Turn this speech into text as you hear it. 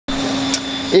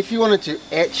If you wanted to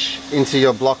etch into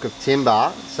your block of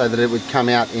timber so that it would come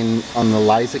out on the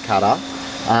laser cutter,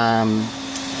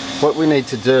 what we need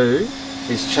to do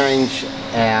is change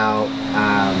our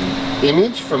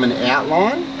image from an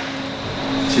outline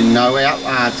to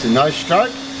no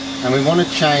stroke, and we want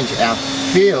to change our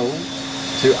fill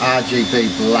to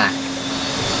RGB black.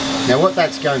 Now what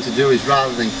that's going to do is,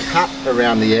 rather than cut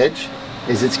around the edge,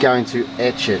 is it's going to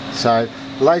etch it. So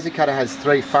the laser cutter has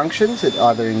three functions. It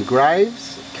either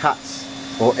engraves, cuts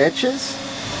or etches.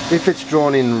 If it's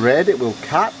drawn in red, it will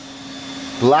cut,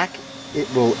 black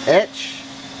it will etch,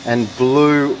 and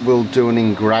blue will do an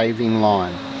engraving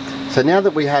line. So now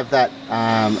that we have that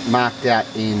marked out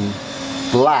in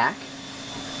black,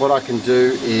 what I can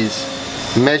do is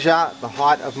measure the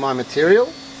height of my material,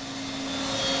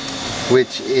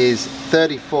 which is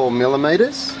 34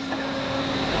 millimeters.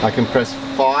 I can press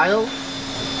File,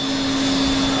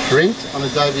 Print on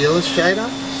Adobe Illustrator,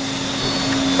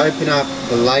 open up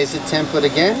the laser template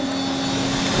again,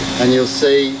 and you'll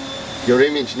see your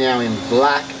image now in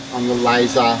black on the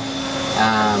laser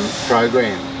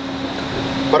program.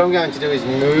 What I'm going to do is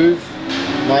move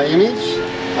my image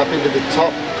up into the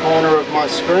top corner of my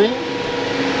screen,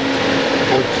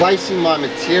 and placing my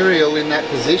material in that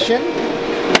position,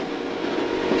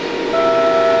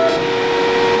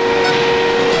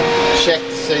 check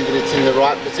to see that it's in the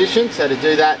right position. So to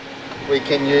do that, we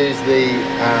can use the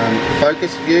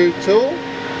focus view tool,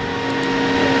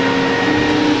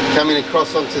 coming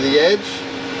across onto the edge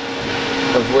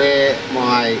of where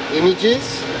my image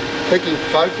is, clicking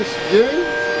focus view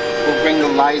will bring the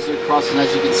laser across, and as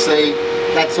you can see,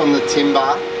 that's on the timber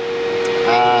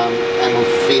and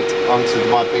will fit onto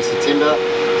my piece of timber,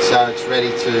 so it's ready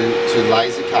to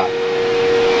laser cut.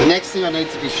 The next thing I need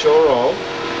to be sure of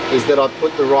is that I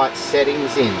put the right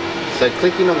settings in. So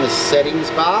clicking on the settings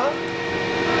bar,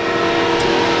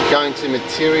 going to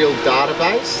material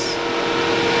database,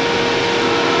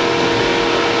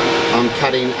 I'm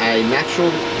cutting a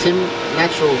natural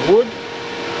wood.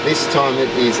 This time it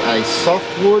is a soft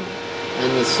wood,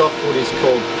 and the soft wood is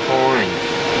called pine.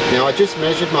 Now I just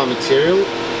measured my material.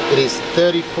 It is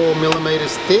 34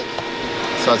 millimeters thick,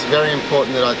 so it's very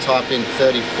important that I type in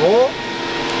 34.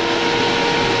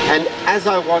 And as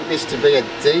I want this to be a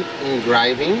deep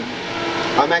engraving,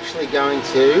 I'm actually going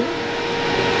to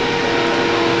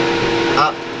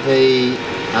up the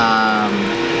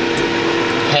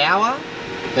power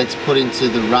that's put into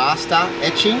the raster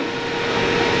etching,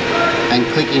 and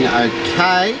clicking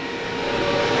OK,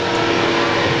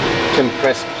 can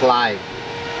press play.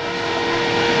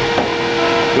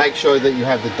 Make sure that you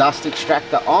have the dust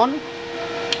extractor on.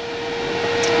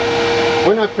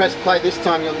 When I press play this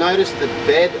time, you'll notice the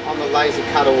bed on the laser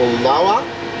cutter will lower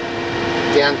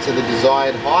down to the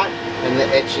desired height, and the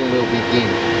etching will begin.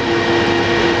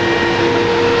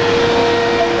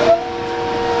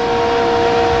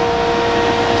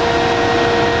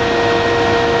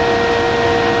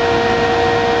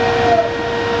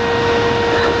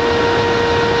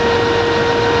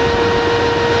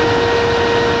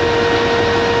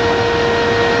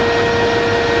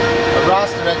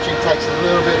 Etching takes a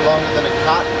little bit longer than a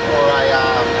cut or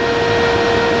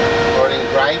an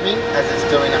engraving, as it's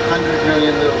doing 100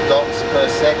 million little dots per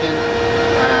second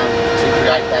to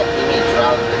create that image,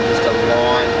 rather than just a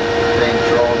line being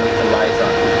drawn with the laser.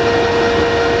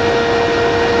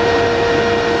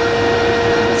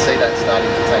 You can see that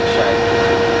starting to take shape.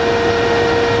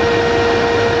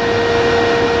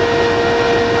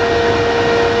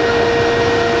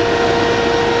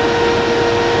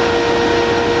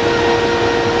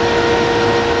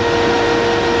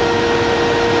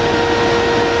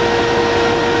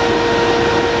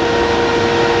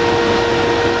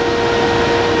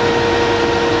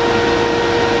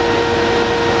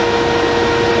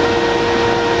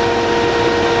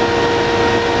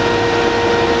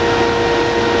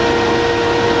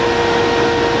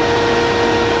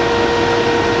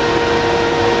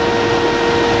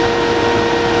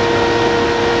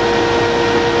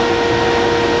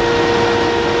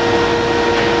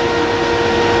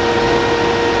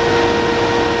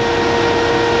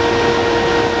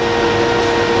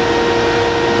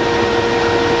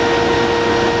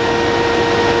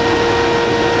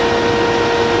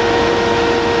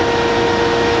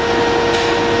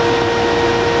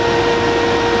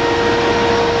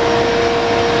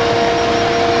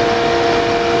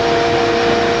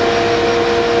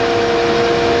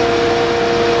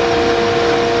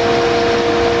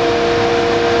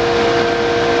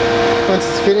 Once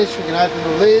it's finished, we can open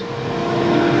the lid,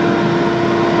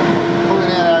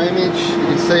 pulling out our image. You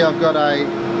can see I've got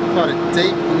quite a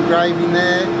deep engraving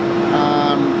there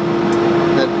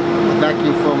that the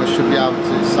vacuum former should be able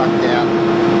to suck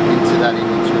down